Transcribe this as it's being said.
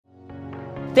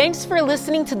Thanks for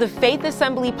listening to the Faith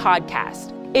Assembly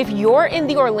podcast. If you're in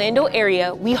the Orlando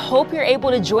area, we hope you're able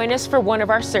to join us for one of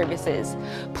our services.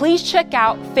 Please check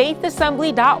out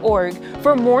faithassembly.org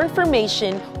for more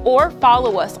information or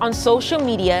follow us on social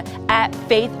media at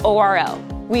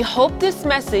FaithORL. We hope this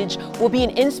message will be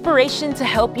an inspiration to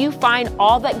help you find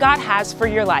all that God has for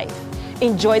your life.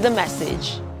 Enjoy the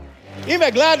message.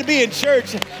 Anybody glad to be in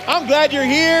church? I'm glad you're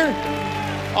here.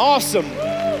 Awesome.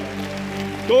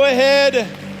 Go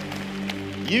ahead.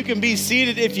 You can be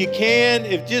seated if you can.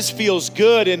 It just feels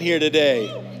good in here today.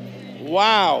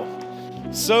 Wow.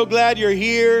 So glad you're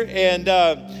here. And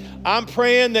I'm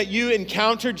praying that you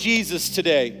encounter Jesus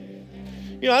today.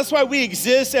 You know, that's why we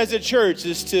exist as a church,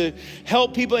 is to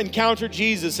help people encounter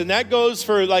Jesus. And that goes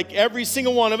for like every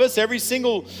single one of us, every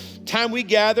single time we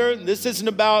gather. This isn't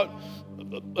about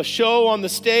a show on the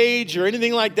stage or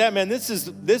anything like that, man.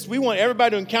 We want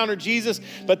everybody to encounter Jesus.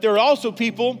 But there are also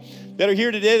people that are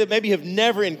here today that maybe have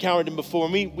never encountered him before.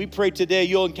 We pray today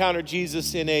you'll encounter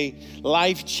Jesus in a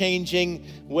life-changing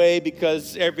way,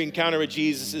 because every encounter with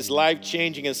Jesus is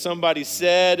life-changing. As somebody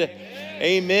said,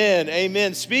 amen.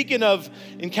 Amen. Speaking of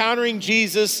encountering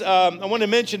Jesus, I want to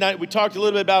mention that we talked a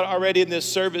little bit about it already in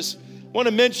this service. I want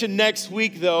to mention next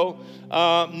week, though.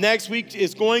 Next week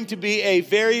is going to be a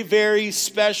very, very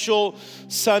special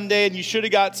Sunday, and you should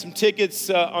have got some tickets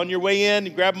on your way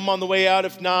in. Grab them on the way out,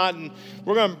 if not. And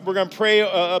we're gonna pray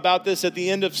about this at the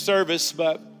end of service.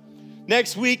 But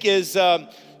next week is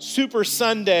Super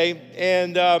Sunday,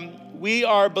 and we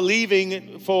are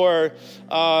believing for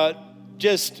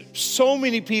just so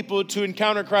many people to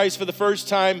encounter Christ for the first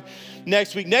time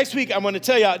next week. Next week, I'm going to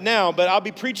tell you out now, but I'll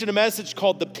be preaching a message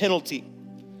called The Penalty.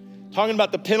 Talking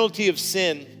about the penalty of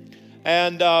sin.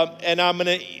 And I'm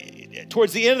going to,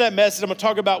 towards the end of that message, I'm going to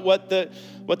talk about what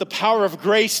the power of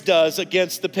grace does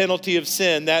against the penalty of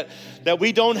sin. That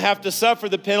we don't have to suffer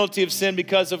the penalty of sin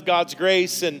because of God's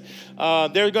grace. And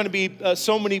there are going to be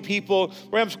so many people.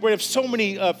 We're going to have so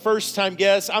many first-time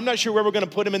guests. I'm not sure where we're going to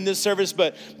put them in this service,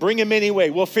 but bring them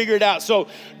anyway. We'll figure it out. So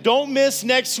don't miss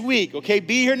next week, okay?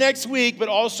 Be here next week, but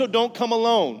also don't come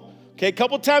alone. Okay, a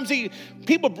couple times,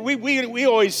 people,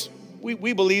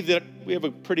 we believe that we have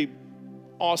a pretty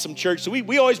awesome church. So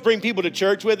we always bring people to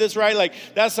church with us, right? Like,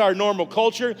 that's our normal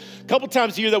culture. A couple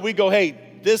times a year that we go, hey,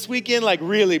 this weekend, like,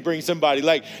 really bring somebody.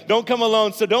 Like, don't come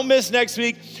alone. So don't miss next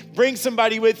week. Bring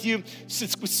somebody with you.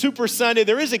 It's Super Sunday.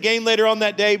 There is a game later on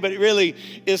that day, but it really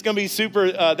is going to be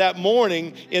super that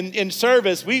morning in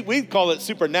service. We call it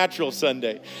Supernatural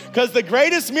Sunday, because the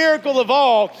greatest miracle of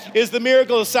all is the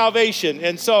miracle of salvation.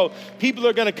 And so people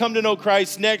are going to come to know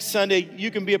Christ next Sunday. You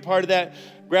can be a part of that.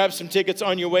 Grab some tickets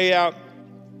on your way out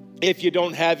if you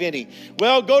don't have any.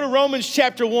 Well, go to Romans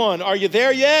chapter 1. Are you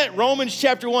there yet? Romans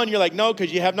chapter 1. You're like, no,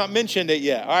 because you have not mentioned it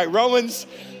yet. All right, Romans.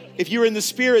 If you were in the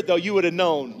Spirit, though, you would have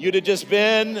known. You'd have just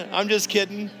been, I'm just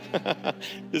kidding.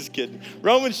 Just kidding.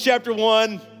 Romans chapter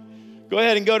 1. Go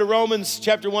ahead and go to Romans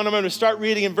chapter 1. I'm going to start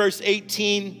reading in verse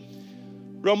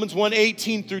 18. Romans 1,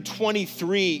 18 through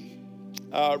 23.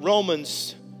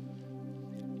 Romans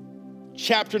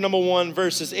chapter number 1,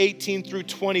 verses 18 through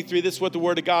 23. This is what the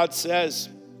Word of God says.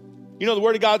 You know, the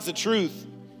Word of God's the truth.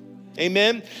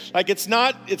 Amen. Like, it's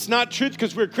not truth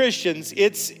because we're Christians.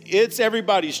 It's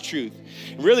everybody's truth.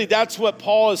 Really, that's what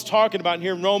Paul is talking about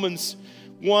here in Romans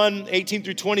 1, 18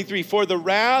 through 23. For the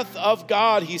wrath of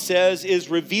God, he says, is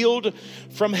revealed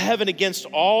from heaven against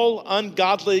all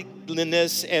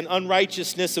ungodliness and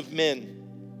unrighteousness of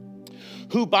men,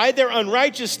 who by their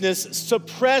unrighteousness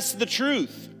suppress the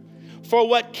truth. For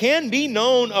what can be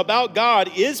known about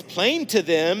God is plain to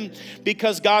them,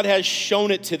 because God has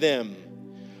shown it to them.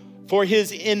 For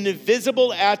his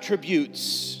invisible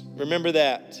attributes, remember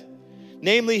that,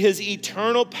 namely his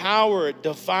eternal power,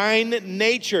 divine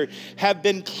nature, have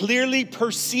been clearly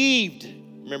perceived.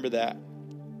 Remember that.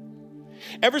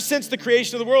 Ever since the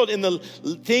creation of the world in the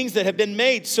things that have been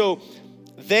made, so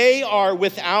they are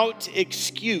without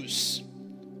excuse.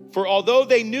 For although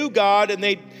they knew God and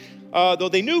they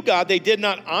did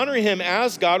not honor him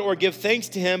as God or give thanks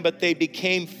to him, but they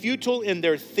became futile in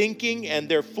their thinking, and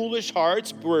their foolish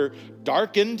hearts were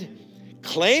darkened.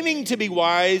 Claiming to be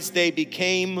wise, they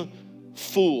became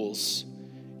fools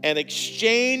and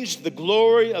exchanged the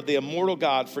glory of the immortal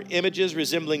God for images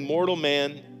resembling mortal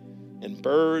man and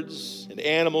birds and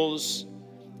animals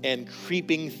and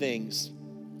creeping things.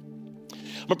 I'm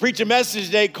going to preach a message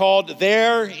today called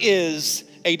There Is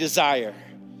a Desire.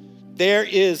 There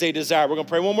is a desire. We're going to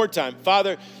pray one more time.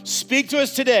 Father, speak to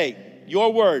us today,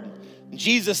 your word. In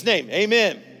Jesus' name,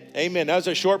 amen. Amen. That was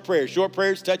a short prayer. Short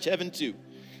prayers touch heaven too.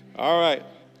 All right.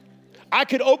 I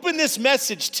could open this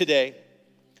message today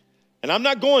And I'm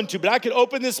not going to, but I could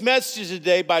open this message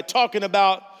today by talking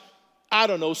about, I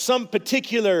don't know, some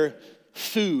particular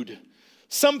food,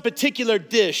 some particular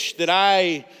dish that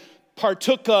I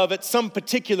partook of at some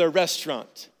particular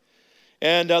restaurant.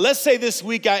 And let's say this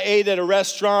week I ate at a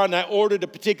restaurant and I ordered a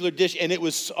particular dish and it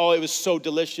was so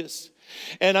delicious.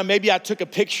 And maybe I took a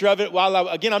picture of it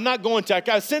I'm not going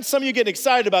to. I sense some of you getting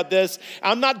excited about this.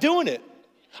 I'm not doing it.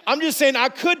 I'm just saying I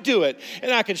could do it.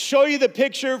 And I could show you the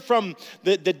picture from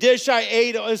the dish I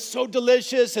ate. It was so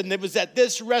delicious and it was at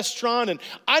this restaurant. And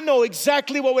I know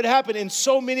exactly what would happen in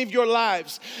so many of your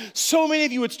lives. So many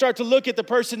of you would start to look at the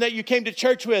person that you came to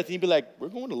church with and you'd be like, we're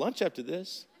going to lunch after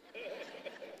this.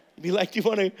 Be like, you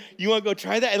want to go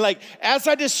try that? And like, as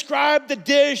I described the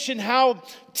dish and how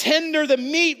tender the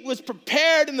meat was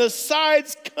prepared and the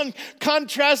sides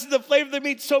contrasted the flavor of the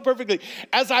meat so perfectly.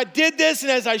 As I did this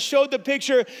and as I showed the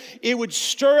picture, it would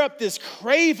stir up this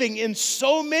craving in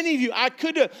so many of you. I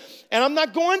could have, and I'm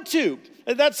not going to.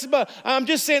 I'm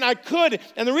just saying I could.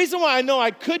 And the reason why I know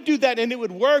I could do that and it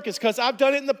would work is because I've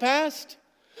done it in the past.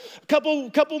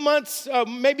 Couple months,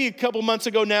 maybe a couple months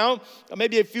ago now,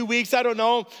 maybe a few weeks, I don't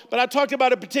know. But I talked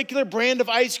about a particular brand of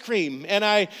ice cream. And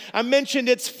I mentioned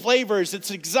its flavors, its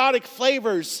exotic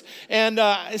flavors. And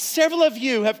several of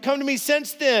you have come to me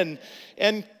since then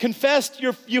and confessed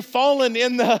you've fallen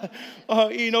in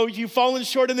you've fallen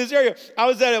short in this area.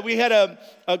 We had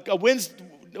a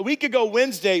week ago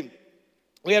Wednesday.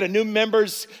 We had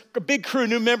a big crew,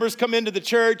 new members come into the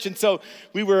church. And so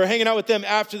we were hanging out with them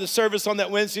after the service on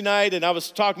that Wednesday night. And I was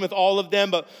talking with all of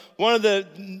them. But one of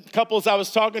the couples I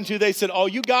was talking to, they said, oh,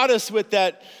 you got us with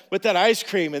that ice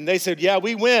cream. And they said, yeah,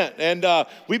 we went. And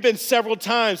we've been several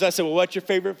times. I said, well, what's your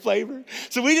favorite flavor?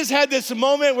 So we just had this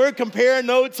moment. We're comparing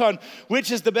notes on which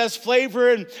is the best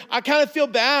flavor. And I kind of feel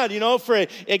bad, for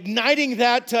igniting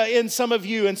that in some of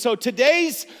you. And so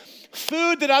today's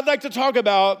food that I'd like to talk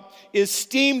about is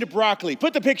steamed broccoli.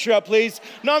 Put the picture up, please.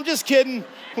 No, I'm just kidding.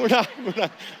 We're not.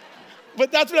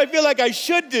 But that's what I feel like I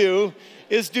should do,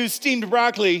 is do steamed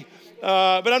broccoli,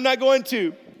 but I'm not going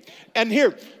to. And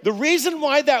here, the reason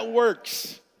why that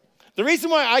works, the reason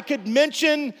why I could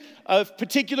mention a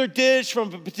particular dish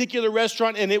from a particular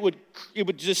restaurant and it would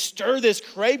just stir this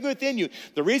craving within you.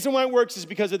 The reason why it works is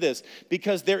because of this,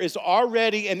 because there is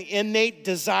already an innate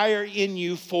desire in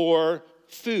you for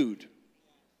food.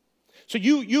 So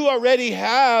you already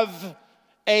have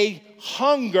a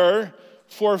hunger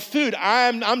for food.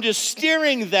 I'm just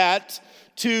steering that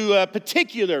to a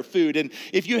particular food. And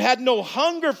if you had no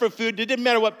hunger for food, it didn't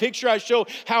matter what picture I show,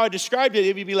 how I described it,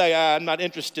 you'd be like, I'm not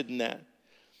interested in that.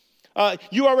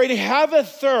 You already have a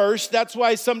thirst. That's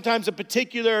why sometimes a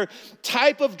particular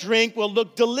type of drink will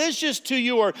look delicious to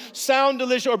you or sound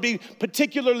delicious or be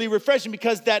particularly refreshing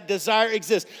because that desire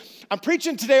exists. I'm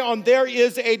preaching today on There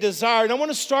Is a Desire, and I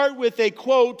want to start with a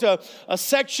quote, a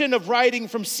section of writing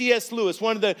from C.S. Lewis,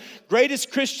 one of the greatest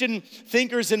Christian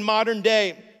thinkers in modern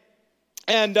day.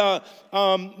 And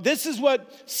this is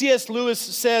what C.S. Lewis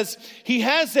says. He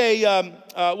has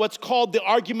what's called the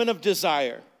argument of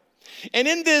desire. And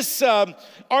in this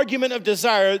argument of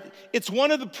desire, it's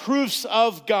one of the proofs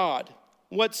of God.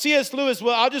 What C.S. Lewis,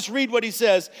 I'll just read what he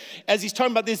says as he's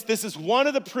talking about this. This is one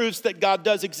of the proofs that God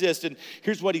does exist. And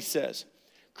here's what he says.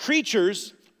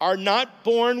 Creatures are not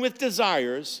born with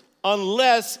desires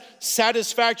unless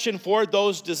satisfaction for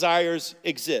those desires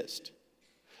exist.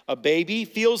 A baby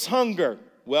feels hunger.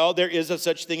 Well, there is a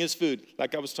such thing as food,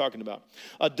 like I was talking about.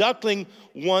 A duckling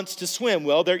wants to swim.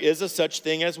 Well, there is a such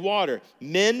thing as water.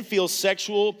 Men feel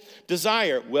sexual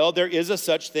desire. Well, there is a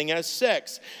such thing as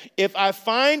sex. If I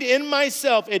find in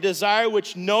myself a desire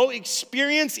which no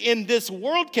experience in this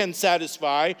world can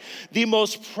satisfy, the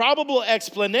most probable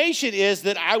explanation is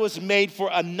that I was made for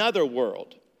another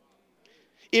world.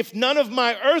 If none of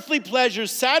my earthly pleasures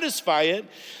satisfy it,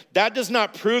 that does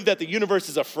not prove that the universe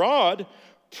is a fraud.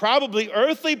 Probably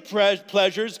earthly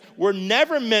pleasures were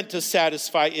never meant to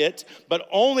satisfy it, but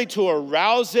only to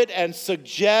arouse it and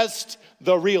suggest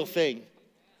the real thing.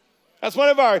 That's one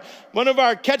of our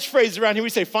catchphrases around here. We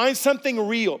say, find something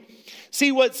real.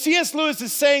 See, what C.S. Lewis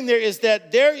is saying there is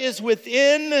that there is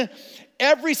within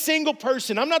every single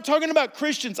person. I'm not talking about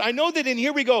Christians. I know that in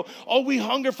here we go, oh, we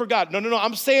hunger for God. No.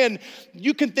 I'm saying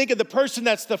you can think of the person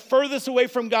that's the furthest away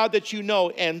from God that you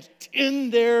know, and in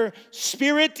their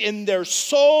spirit, in their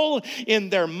soul,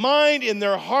 in their mind, in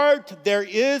their heart, there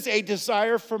is a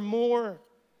desire for more.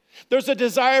 There's a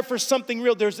desire for something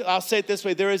real. I'll say it this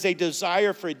way, there is a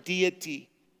desire for deity.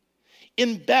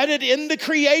 Embedded in the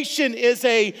creation is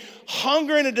a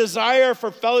hunger and a desire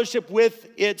for fellowship with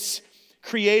its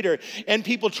creator. And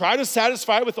people try to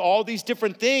satisfy it with all these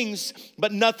different things,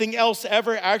 but nothing else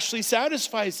ever actually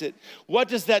satisfies it. What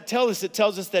does that tell us? It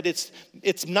tells us that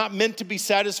it's not meant to be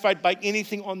satisfied by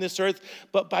anything on this earth,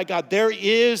 but by God. There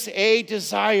is a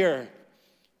desire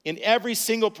in every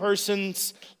single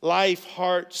person's life,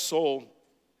 heart, soul.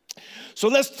 So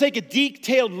let's take a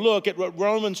detailed look at what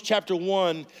Romans chapter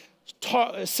 1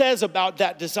 says about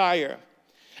that desire.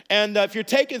 And if you're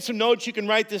taking some notes, you can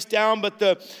write this down. But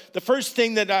the first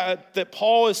thing that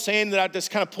Paul is saying that I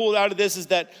just kind of pulled out of this is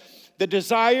that the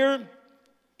desire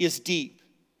is deep.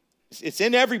 It's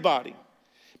in everybody,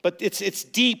 but it's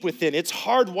deep within. It's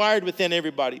hardwired within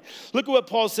everybody. Look at what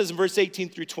Paul says in verse 18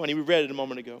 through 20. We read it a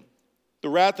moment ago. The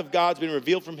wrath of God's been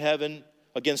revealed from heaven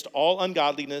against all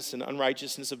ungodliness and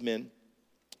unrighteousness of men,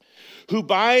 who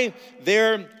by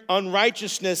their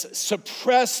unrighteousness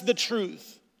suppress the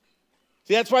truth.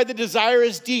 See, that's why the desire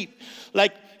is deep.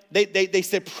 Like they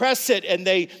suppress it and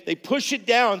they push it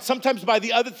down, sometimes by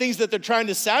the other things that they're trying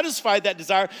to satisfy that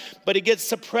desire, but it gets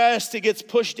suppressed, it gets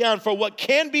pushed down. For what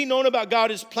can be known about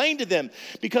God is plain to them,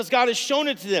 because God has shown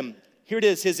it to them. Here it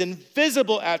is, his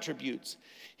invisible attributes,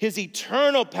 his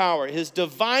eternal power, his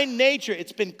divine nature.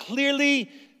 It's been clearly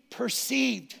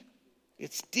perceived.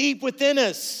 It's deep within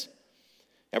us.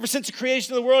 Ever since the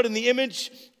creation of the world, in the image,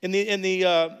 in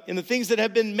the things that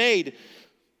have been made,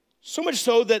 so much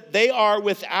so that they are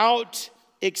without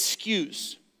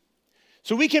excuse.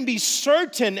 So we can be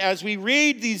certain as we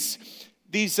read these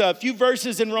few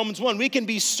verses in Romans 1, we can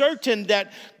be certain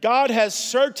that God has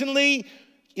certainly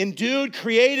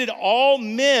created all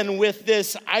men with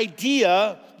this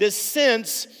idea, this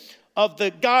sense of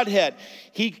the Godhead.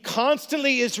 He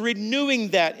constantly is renewing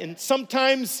that, and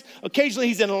sometimes, occasionally,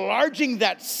 he's enlarging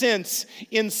that sense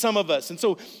in some of us. And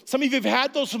so some of you have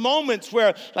had those moments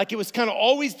where like it was kind of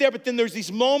always there, but then there's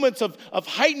these moments of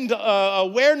heightened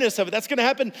awareness of it. That's going to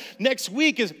happen next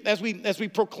week as we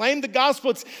proclaim the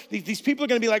gospel. These people are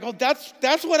going to be like, oh,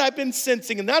 that's what I've been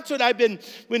sensing, and that's what I've been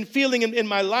feeling in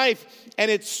my life.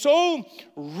 And it's so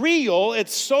real,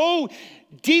 it's so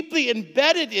deeply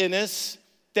embedded in us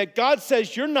that God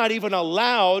says you're not even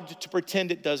allowed to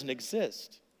pretend it doesn't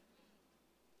exist.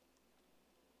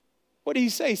 What did he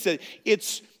say? He said,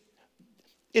 it's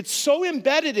so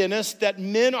embedded in us that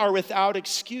men are without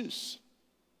excuse.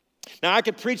 Now, I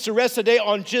could preach the rest of the day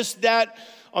on just that,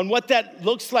 on what that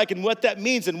looks like and what that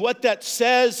means and what that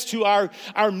says to our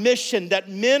mission, that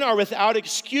men are without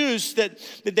excuse, that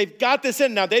they've got this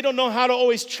in. Now, they don't know how to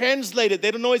always translate it. They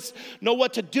don't always know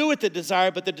what to do with the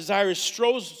desire, but the desire is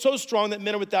so strong that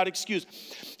men are without excuse.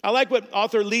 I like what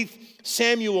author Leith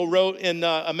Samuel wrote in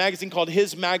a magazine called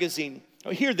His Magazine.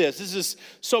 Oh, hear this. This is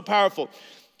so powerful.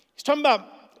 He's talking about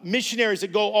missionaries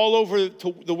that go all over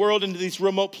the world into these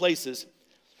remote places.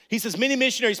 He says, many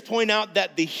missionaries point out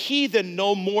that the heathen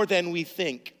know more than we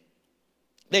think.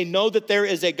 They know that there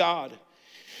is a God.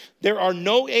 There are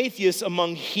no atheists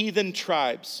among heathen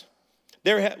tribes.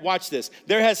 Watch this.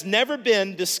 There has never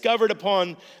been discovered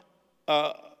upon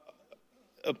the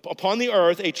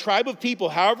earth a tribe of people,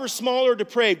 however small or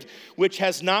depraved, which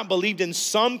has not believed in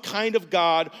some kind of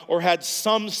God or had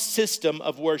some system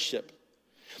of worship.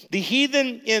 The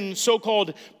heathen in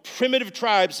so-called primitive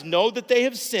tribes know that they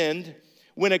have sinned.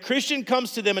 When a Christian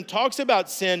comes to them and talks about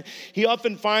sin, he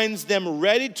often finds them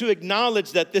ready to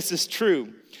acknowledge that this is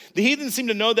true. The heathen seem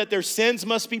to know that their sins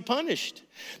must be punished.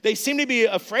 They seem to be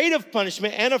afraid of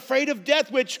punishment and afraid of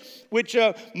death, which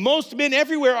most men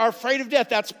everywhere are afraid of death.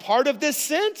 That's part of this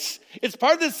sense. It's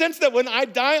part of the sense that when I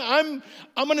die,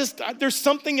 there's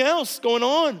something else going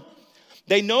on.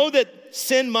 They know that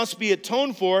sin must be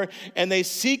atoned for, and they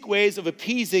seek ways of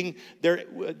appeasing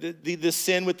the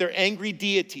sin with their angry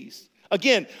deities.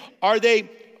 Again,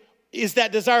 is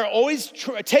that desire always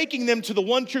taking them to the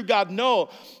one true God? No,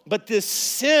 but this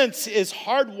sense is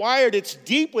hardwired. It's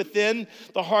deep within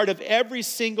the heart of every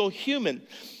single human.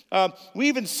 We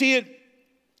even see it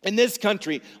in this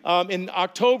country. In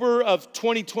October of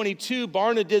 2022,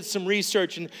 Barna did some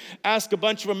research and asked a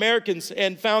bunch of Americans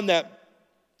and found that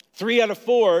 3 out of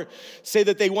 4 say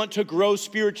that they want to grow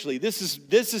spiritually. This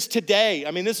is today.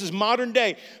 I mean, this is modern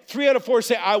day. 3 out of 4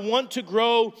 say, I want to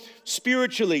grow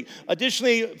spiritually.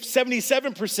 Additionally,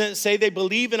 77% say they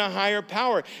believe in a higher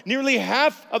power. Nearly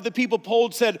half of the people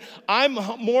polled said, I'm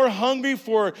more hungry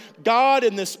for God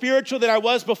and the spiritual than I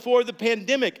was before the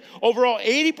pandemic. Overall,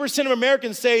 80% of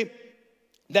Americans say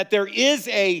that there is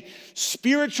a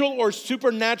spiritual or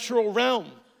supernatural realm.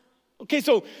 Okay,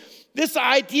 so this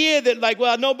idea that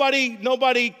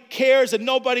nobody cares and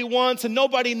nobody wants and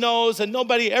nobody knows and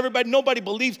nobody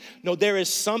believes. No, there is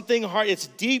something hard. It's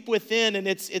deep within and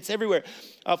it's everywhere.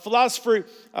 Philosopher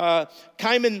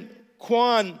Kaiman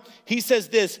Kwan, he says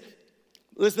this,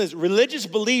 listen to this, religious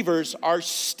believers are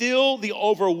still the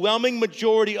overwhelming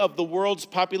majority of the world's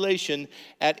population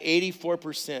at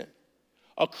 84%.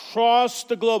 Across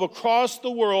the globe, across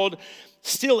the world,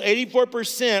 still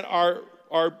 84%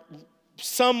 are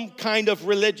some kind of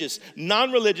religious.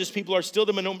 Non-religious people are still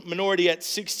the minority at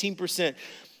 16%.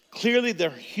 Clearly,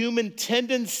 the human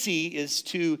tendency is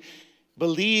to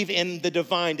believe in the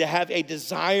divine, to have a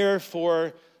desire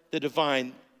for the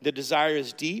divine. The desire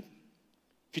is deep.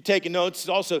 If you're taking notes,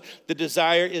 also the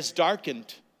desire is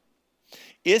darkened.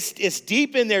 It's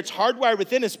deep in there. It's hardwired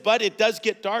within us, but it does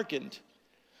get darkened.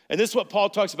 And this is what Paul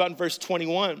talks about in verse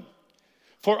 21.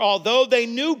 For although they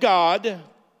knew God,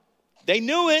 they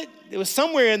knew it was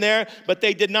somewhere in there, but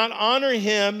they did not honor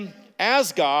him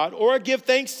as God or give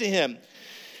thanks to him.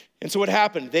 And so what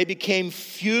happened? They became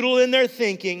futile in their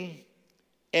thinking,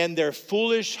 and their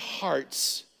foolish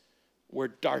hearts were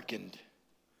darkened.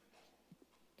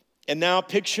 And now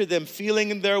picture them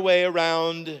feeling their way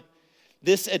around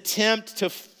this attempt to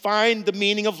find the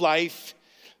meaning of life,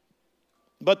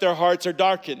 but their hearts are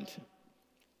darkened.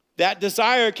 That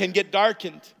desire can get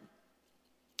darkened.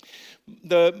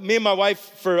 Me and my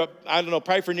wife,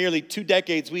 probably for nearly 2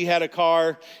 decades, we had a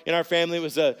car in our family. It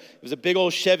was a big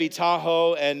old Chevy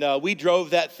Tahoe, and we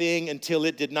drove that thing until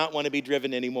it did not want to be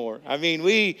driven anymore. I mean,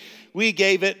 we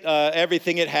gave it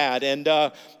everything it had, and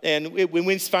when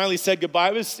we finally said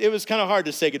goodbye, it was kind of hard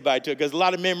to say goodbye to it because a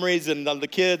lot of memories and the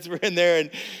kids were in there, and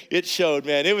it showed,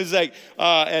 man. It was like,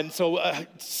 a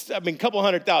couple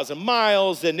 100,000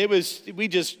 miles, and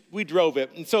we drove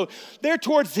it, and so there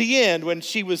towards the end when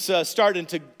she was starting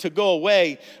to go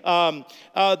away,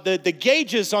 the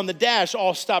gauges on the dash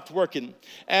all stopped working.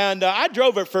 And I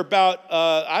drove it for about,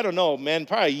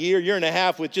 probably a year and a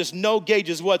half with just no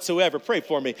gauges whatsoever. Pray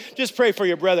for me. Just pray for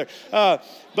your brother.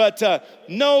 But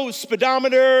no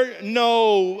speedometer,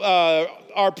 no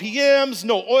RPMs,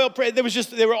 no oil pressure.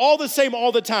 They were all the same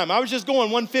all the time. I was just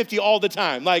going 150 all the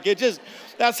time.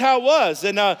 That's how it was.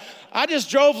 And I just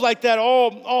drove like that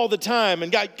all the time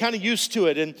and got kind of used to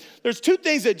it. And there's 2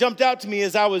 things that jumped out to me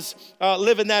as I was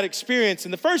living that experience.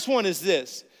 And the first one is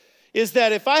this, is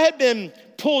that if I had been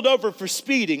pulled over for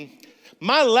speeding,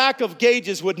 my lack of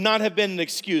gauges would not have been an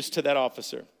excuse to that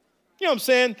officer. You know what I'm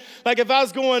saying? Like if I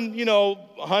was going,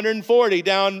 140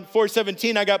 down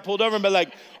 417, I got pulled over and be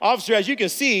like, officer, as you can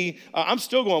see, I'm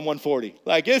still going 140.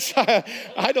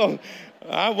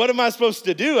 What am I supposed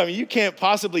to do? I mean, you can't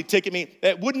possibly ticket me.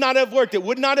 That would not have worked. It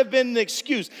would not have been an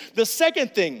excuse. The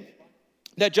second thing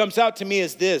that jumps out to me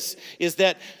is this, is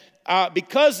that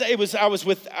because I was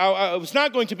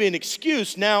not going to be an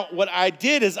excuse. Now, what I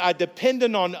did is I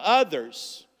depended on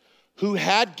others who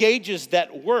had gauges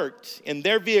that worked in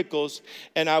their vehicles,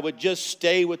 and I would just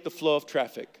stay with the flow of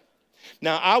traffic.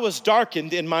 Now, I was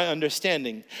darkened in my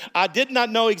understanding. I did not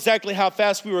know exactly how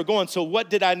fast we were going, so what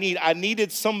did I need? I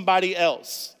needed somebody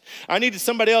else. I needed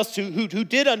somebody else who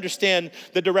did understand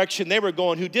the direction they were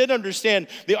going, who did understand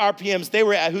the RPMs they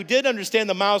were at, who did understand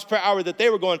the miles per hour that they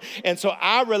were going, and so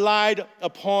I relied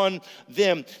upon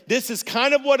them. This is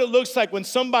kind of what it looks like when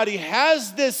somebody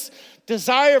has this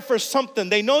desire for something.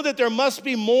 They know that there must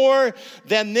be more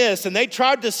than this, and they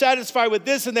tried to satisfy with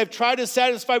this, and they've tried to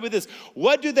satisfy with this.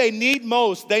 What do they need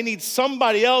most? They need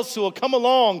somebody else who will come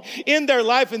along in their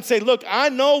life and say, look, I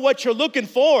know what you're looking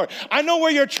for. I know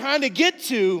where you're trying to get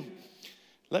to.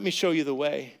 Let me show you the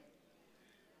way.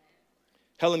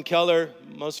 Helen Keller,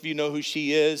 most of you know who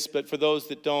she is, but for those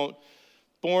that don't,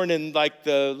 born in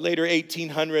the later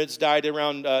 1800s, died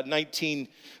around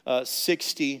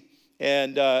 1960.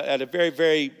 And at a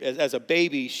very, as a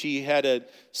baby, she had a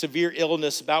severe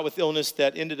bout with illness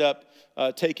that ended up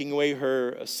taking away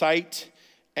her sight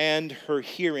and her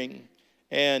hearing.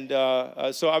 And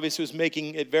so obviously it was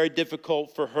making it very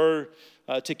difficult for her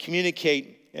to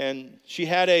communicate. And she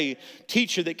had a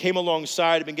teacher that came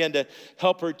alongside and began to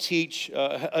help her teach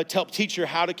her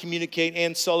how to communicate.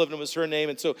 Ann Sullivan was her name.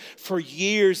 And so for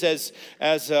years as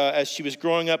she was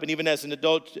growing up and even as an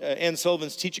adult, Ann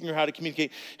Sullivan's teaching her how to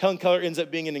communicate. Helen Keller ends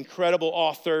up being an incredible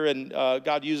author, and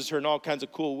God uses her in all kinds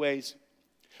of cool ways.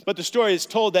 But the story is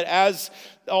told that as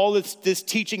all this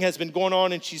teaching has been going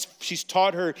on, and she's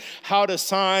taught her how to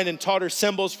sign and taught her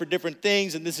symbols for different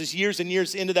things, and this is years and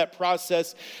years into that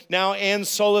process. Now Ann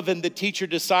Sullivan, the teacher,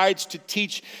 decides to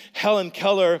teach Helen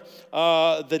Keller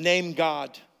the name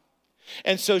God.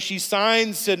 And so she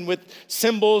signs and with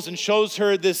symbols and shows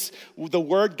her the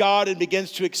word God and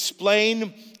begins to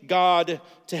explain God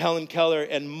to Helen Keller.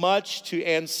 And much to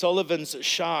Ann Sullivan's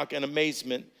shock and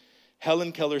amazement,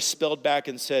 Helen Keller spelled back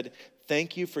and said,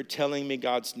 "Thank you for telling me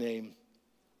God's name."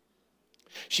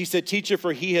 She said, "Teacher,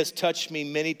 for he has touched me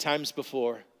many times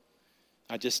before.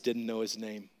 I just didn't know his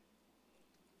name."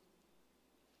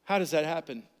 How does that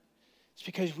happen? It's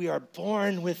because we are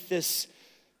born with this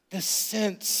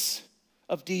sense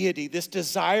of deity, this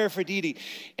desire for deity.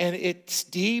 And it's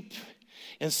deep,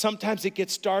 and sometimes it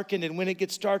gets darkened. And when it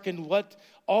gets darkened,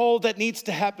 all that needs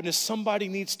to happen is somebody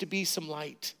needs to be some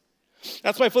light.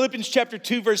 That's why Philippians chapter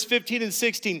 2, verse 15 and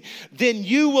 16, "Then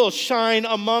you will shine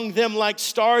among them like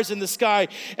stars in the sky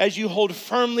as you hold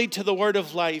firmly to the word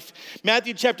of life."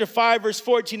 Matthew chapter 5, verse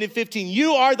 14 and 15,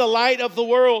 "You are the light of the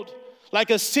world, like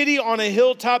a city on a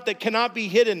hilltop that cannot be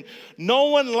hidden. No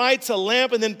one lights a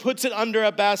lamp and then puts it under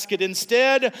a basket.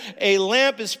 Instead, a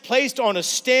lamp is placed on a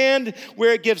stand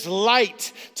where it gives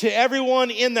light to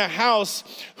everyone in the house."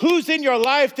 Who's in your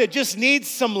life that just needs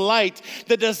some light?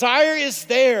 The desire is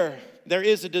there. There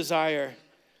is a desire.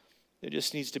 There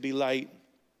just needs to be light.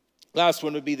 Last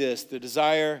one would be this. The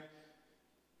desire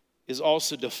is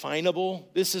also definable.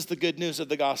 This is the good news of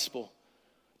the gospel.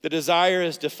 The desire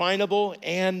is definable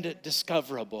and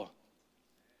discoverable.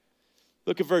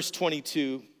 Look at verse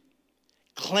 22.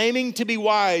 "Claiming to be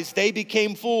wise, they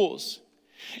became fools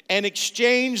and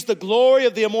exchanged the glory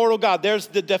of the immortal God." There's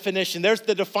the definition. There's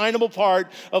the definable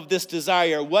part of this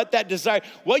desire. What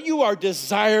you are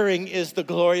desiring is the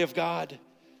glory of God.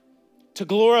 To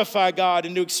glorify God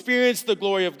and to experience the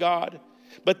glory of God.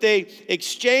 But they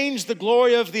exchanged the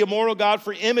glory of the immortal God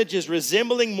for images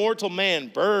resembling mortal man,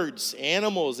 birds,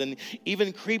 animals, and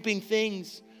even creeping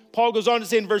things. Paul goes on to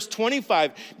say in verse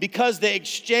 25, because they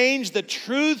exchanged the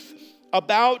truth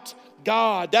about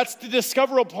God. That's the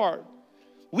discoverable part.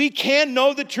 We can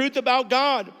know the truth about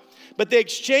God, but they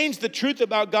exchanged the truth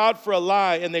about God for a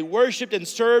lie, and they worshiped and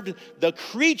served the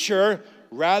creature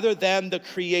rather than the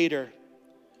Creator,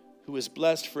 who is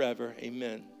blessed forever.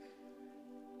 Amen.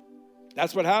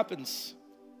 That's what happens.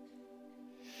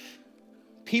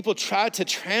 People try to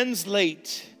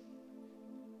translate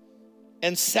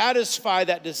and satisfy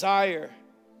that desire.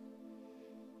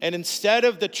 And instead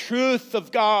of the truth of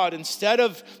God, instead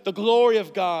of the glory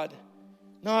of God,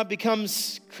 no, it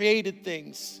becomes created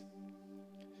things.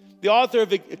 The author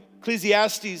of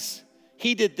Ecclesiastes,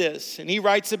 he did this, and he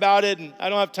writes about it, and I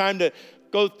don't have time to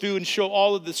go through and show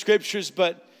all of the scriptures,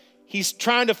 but he's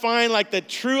trying to find like the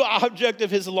true object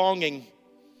of his longing.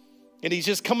 And he's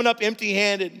just coming up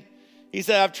empty-handed. He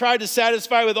said, "I've tried to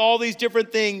satisfy with all these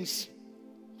different things."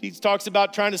 He talks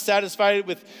about trying to satisfy it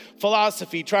with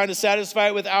philosophy, trying to satisfy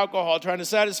it with alcohol, trying to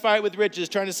satisfy it with riches,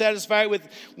 trying to satisfy it with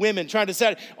women, trying to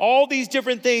satisfy all these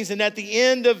different things. And at the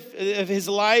end of his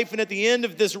life and at the end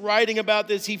of this writing about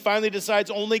this, he finally decides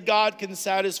only God can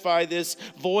satisfy this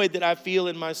void that I feel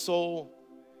in my soul.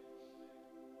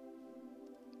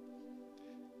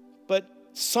 But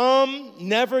some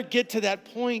never get to that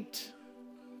point.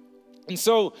 And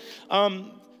so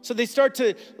they start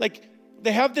to,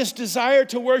 they have this desire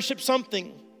to worship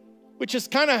something, which is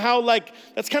kind of how,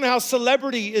 that's kind of how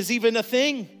celebrity is even a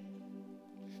thing.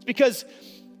 It's because,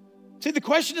 see, the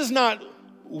question is not,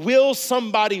 will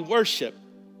somebody worship?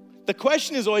 The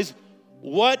question is always,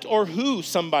 what or who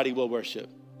somebody will worship.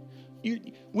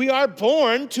 We are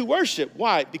born to worship.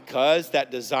 Why? Because that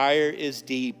desire is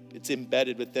deep. It's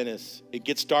embedded within us. It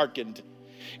gets darkened.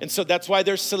 And so that's why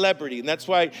there's celebrity. And that's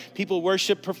why people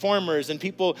worship performers. And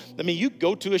people, you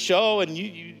go to a show and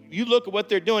you look at what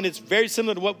they're doing. It's very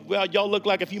similar to what y'all looked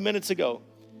like a few minutes ago.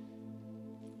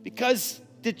 Because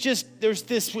there's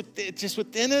this just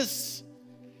within us.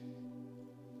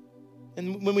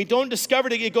 And when we don't discover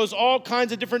it, it goes all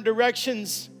kinds of different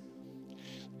directions.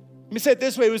 Let me say it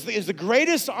this way. It was the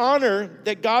greatest honor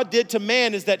that God did to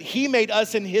man is that he made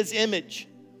us in his image.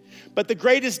 But the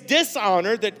greatest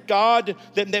dishonor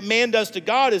that man does to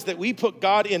God is that we put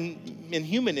God in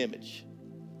human image.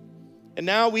 And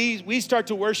now we start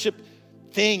to worship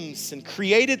things and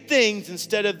created things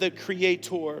instead of the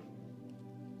Creator.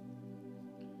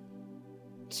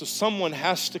 So someone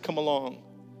has to come along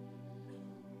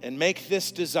and make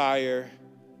this desire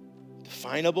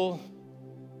definable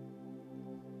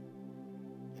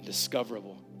and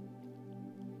discoverable.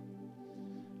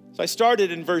 So I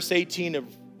started in verse 18 of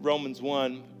Romans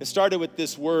 1. It started with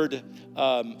this word,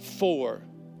 for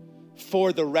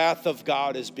the wrath of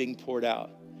God is being poured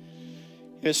out.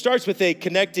 And it starts with a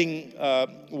connecting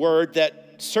word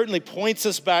that certainly points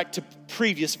us back to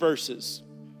previous verses.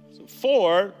 So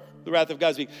for the wrath of God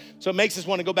is being, so it makes us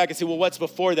want to go back and say, well, what's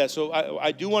before that? So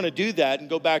I do want to do that and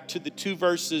go back to the two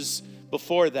verses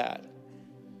before that.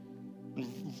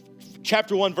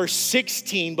 chapter 1, verse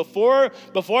 16, before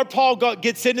Paul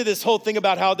gets into this whole thing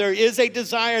about how there is a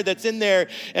desire that's in there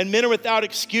and men are without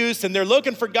excuse and they're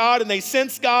looking for God and they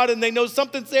sense God and they know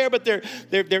something's there, but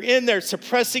they're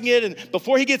suppressing it. And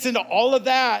before he gets into all of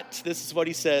that, this is what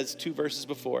he says 2 verses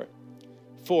before.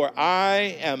 For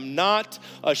I am not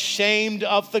ashamed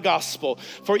of the gospel,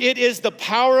 for it is the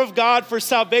power of God for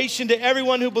salvation to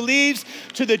everyone who believes,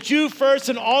 to the Jew first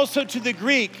and also to the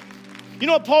Greek. You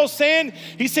know what Paul's saying?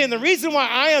 He's saying the reason why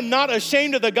I am not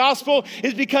ashamed of the gospel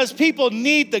is because people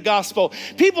need the gospel.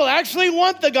 People actually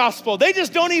want the gospel. They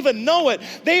just don't even know it.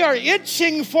 They are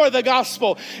itching for the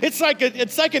gospel. It's like an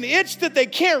itch that they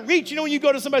can't reach. You know, when you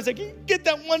go to somebody, it's like, you get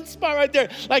that one spot right there.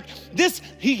 Like this,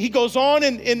 he goes on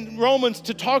in Romans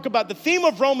to talk about the theme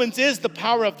of Romans is the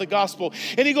power of the gospel.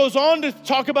 And he goes on to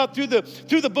talk about through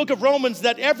the book of Romans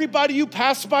that everybody you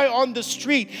pass by on the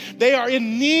street, they are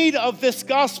in need of this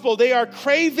gospel. They are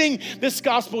craving this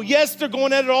gospel. Yes, they're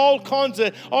going at it all kinds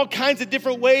of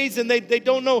different ways, and they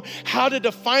don't know how to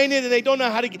define it, and they don't know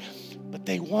how to get, but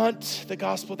they want the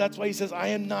gospel. That's why he says, I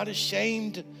am not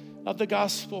ashamed of the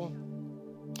gospel.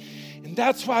 And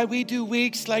that's why we do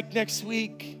weeks like next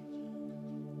week.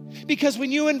 Because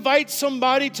when you invite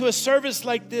somebody to a service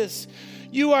like this,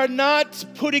 you are not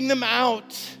putting them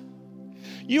out.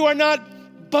 You are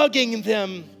not bugging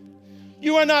them.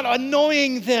 You are not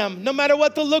annoying them, no matter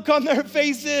what the look on their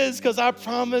face is, because I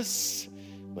promise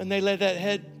when they lay that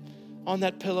head on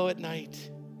that pillow at night,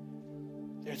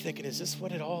 they're thinking, is this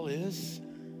what it all is?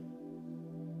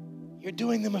 You're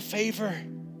doing them a favor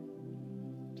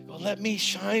to go, let me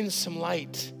shine some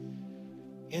light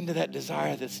into that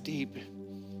desire that's deep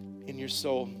in your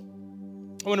soul.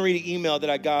 I want to read an email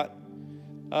that I got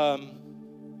a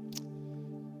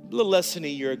little less than a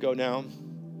year ago now,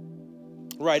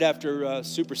 right after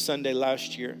Super Sunday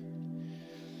last year.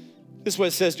 This is what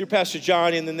it says, Dear Pastor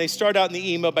Johnnie, and then they start out in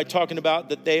the email by talking about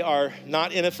that they are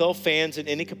not NFL fans in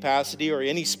any capacity or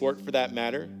any sport for that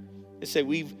matter. They say,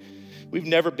 we've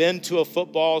never been to a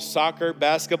football, soccer,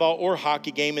 basketball, or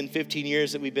hockey game in 15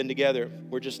 years that we've been together.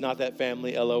 We're just not that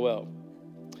family, LOL.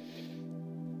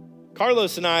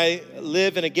 Carlos and I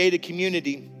live in a gated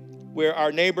community where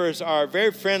our neighbors are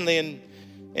very friendly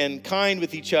and kind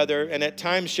with each other, and at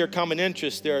times share common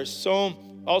interests. There are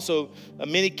also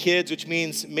many kids, which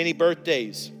means many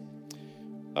birthdays.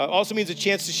 Also means a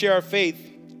chance to share our faith.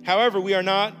 However, we're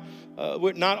not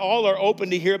all are open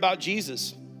to hear about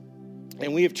Jesus,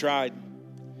 and we have tried.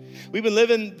 We've been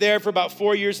living there for about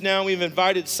 4 years now. We've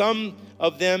invited some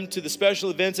of them to the special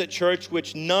events at church,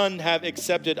 which none have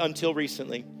accepted until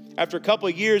recently. After a couple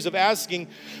of years of asking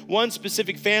one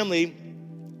specific family,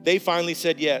 they finally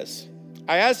said yes.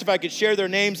 I asked if I could share their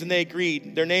names, and they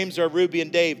agreed. Their names are Ruby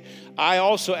and Dave. I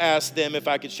also asked them if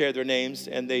I could share their names,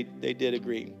 and they did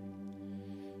agree.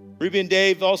 Ruby and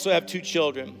Dave also have 2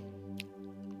 children.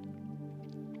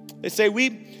 They say,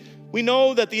 we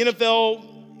know that the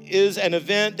NFL is an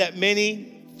event that many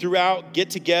throughout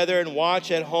get together and watch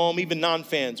at home, even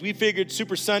non-fans. We figured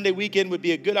Super Sunday weekend would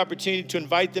be a good opportunity to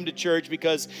invite them to church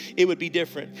because it would be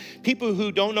different. People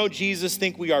who don't know Jesus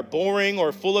think we are boring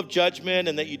or full of judgment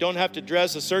and that you don't have to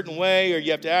dress a certain way or you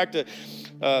have to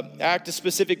act a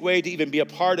specific way to even be a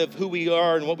part of who we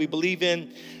are and what we believe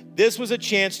in. This was a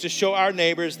chance to show our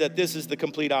neighbors that this is the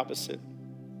complete opposite.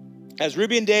 As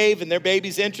Ruby and Dave and their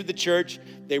babies entered the church,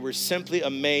 they were simply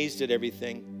amazed at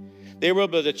everything. They were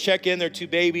able to check in their 2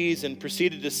 babies and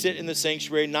proceeded to sit in the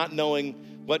sanctuary not knowing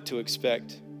what to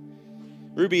expect.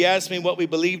 Ruby asked me what we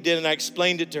believed in, and I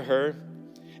explained it to her.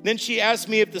 Then she asked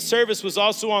me if the service was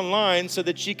also online so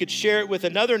that she could share it with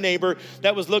another neighbor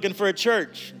that was looking for a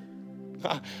church.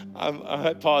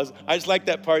 I pause. I just like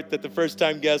that part that the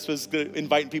first-time guest was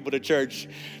inviting people to church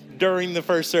during the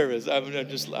first service.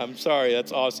 I'm sorry,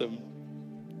 that's awesome.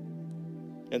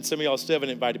 And some of y'all still haven't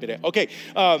invited me today. Okay.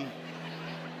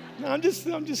 No, I'm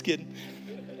just kidding.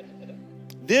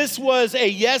 This was a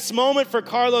yes moment for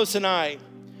Carlos and I.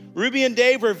 Ruby and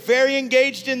Dave were very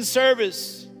engaged in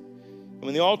service. And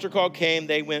when the altar call came,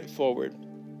 they went forward.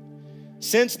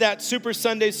 Since that Super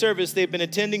Sunday service, they've been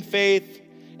attending Faith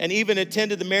and even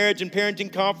attended the marriage and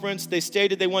parenting conference. They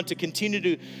stated they want to continue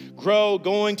to grow,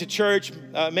 going to church,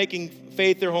 making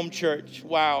Faith their home church.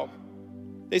 Wow.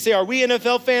 They say, are we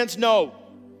NFL fans? No.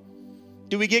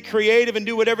 Do we get creative and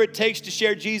do whatever it takes to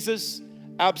share Jesus?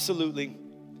 Absolutely.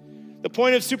 The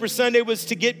point of Super Sunday was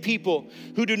to get people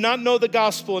who do not know the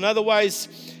gospel and otherwise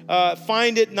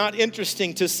find it not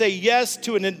interesting to say yes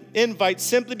to an invite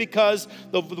simply because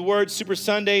of the word Super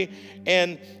Sunday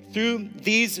and through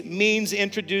these means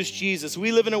introduce Jesus.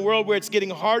 We live in a world where it's getting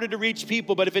harder to reach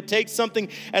people, but if it takes something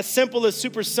as simple as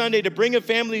Super Sunday to bring a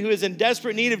family who is in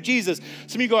desperate need of Jesus.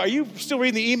 Some of you go, are you still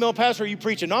reading the email, Pastor, or are you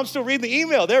preaching? No, I'm still reading the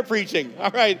email. They're preaching.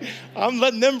 All right, I'm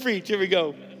letting them preach. Here we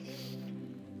go.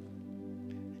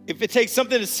 If it takes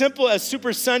something as simple as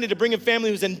Super Sunday to bring a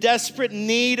family who's in desperate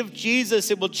need of Jesus,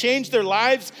 it will change their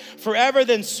lives forever.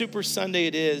 Then Super Sunday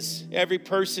it is. Every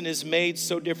person is made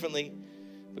so differently.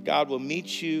 But God will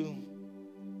meet you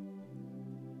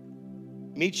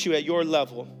at your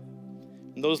level.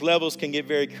 And those levels can get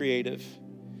very creative.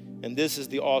 And this is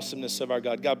the awesomeness of our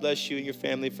God. God bless you and your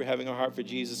family for having a heart for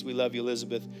Jesus. We love you,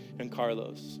 Elizabeth and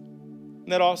Carlos. Isn't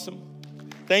that awesome?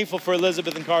 Thankful for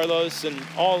Elizabeth and Carlos and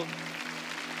all.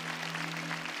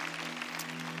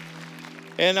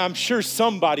 And I'm sure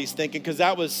somebody's thinking, because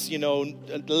that was,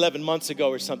 11 months ago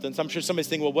or something. So I'm sure somebody's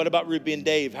thinking, well, what about Ruby and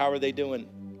Dave? How are they doing?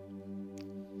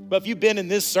 But if you've been in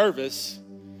this service,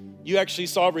 you actually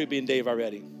saw Ruby and Dave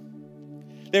already.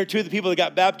 They're two of the people that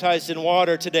got baptized in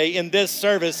water today in this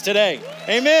service today.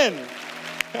 Amen.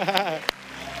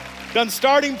 Done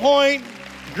starting point,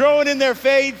 growing in their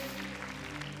faith.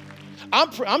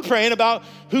 I'm praying about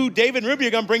who David and Ruby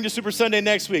are going to bring to Super Sunday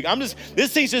next week.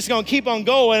 This thing's just going to keep on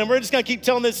going, and we're just going to keep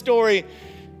telling this story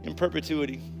in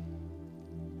perpetuity.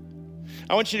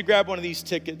 I want you to grab one of these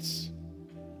tickets.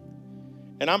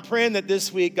 And I'm praying that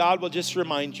this week, God will just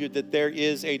remind you that there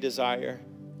is a desire.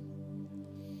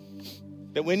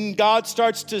 That when God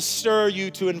starts to stir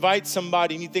you to invite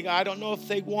somebody and you think, I don't know if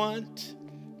they want,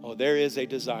 there is a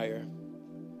desire.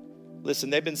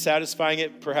 Listen, they've been satisfying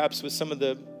it perhaps with some of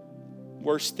the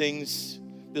worst things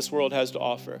this world has to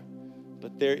offer.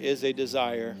 But there is a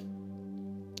desire.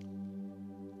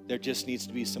 There just needs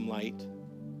to be some light.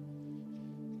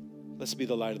 Let's be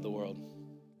the light of the world.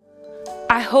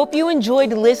 I hope you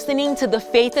enjoyed listening to the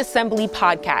Faith Assembly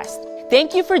podcast.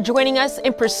 Thank you for joining us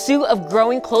in pursuit of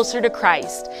growing closer to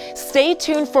Christ. Stay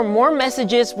tuned for more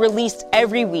messages released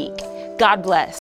every week. God bless.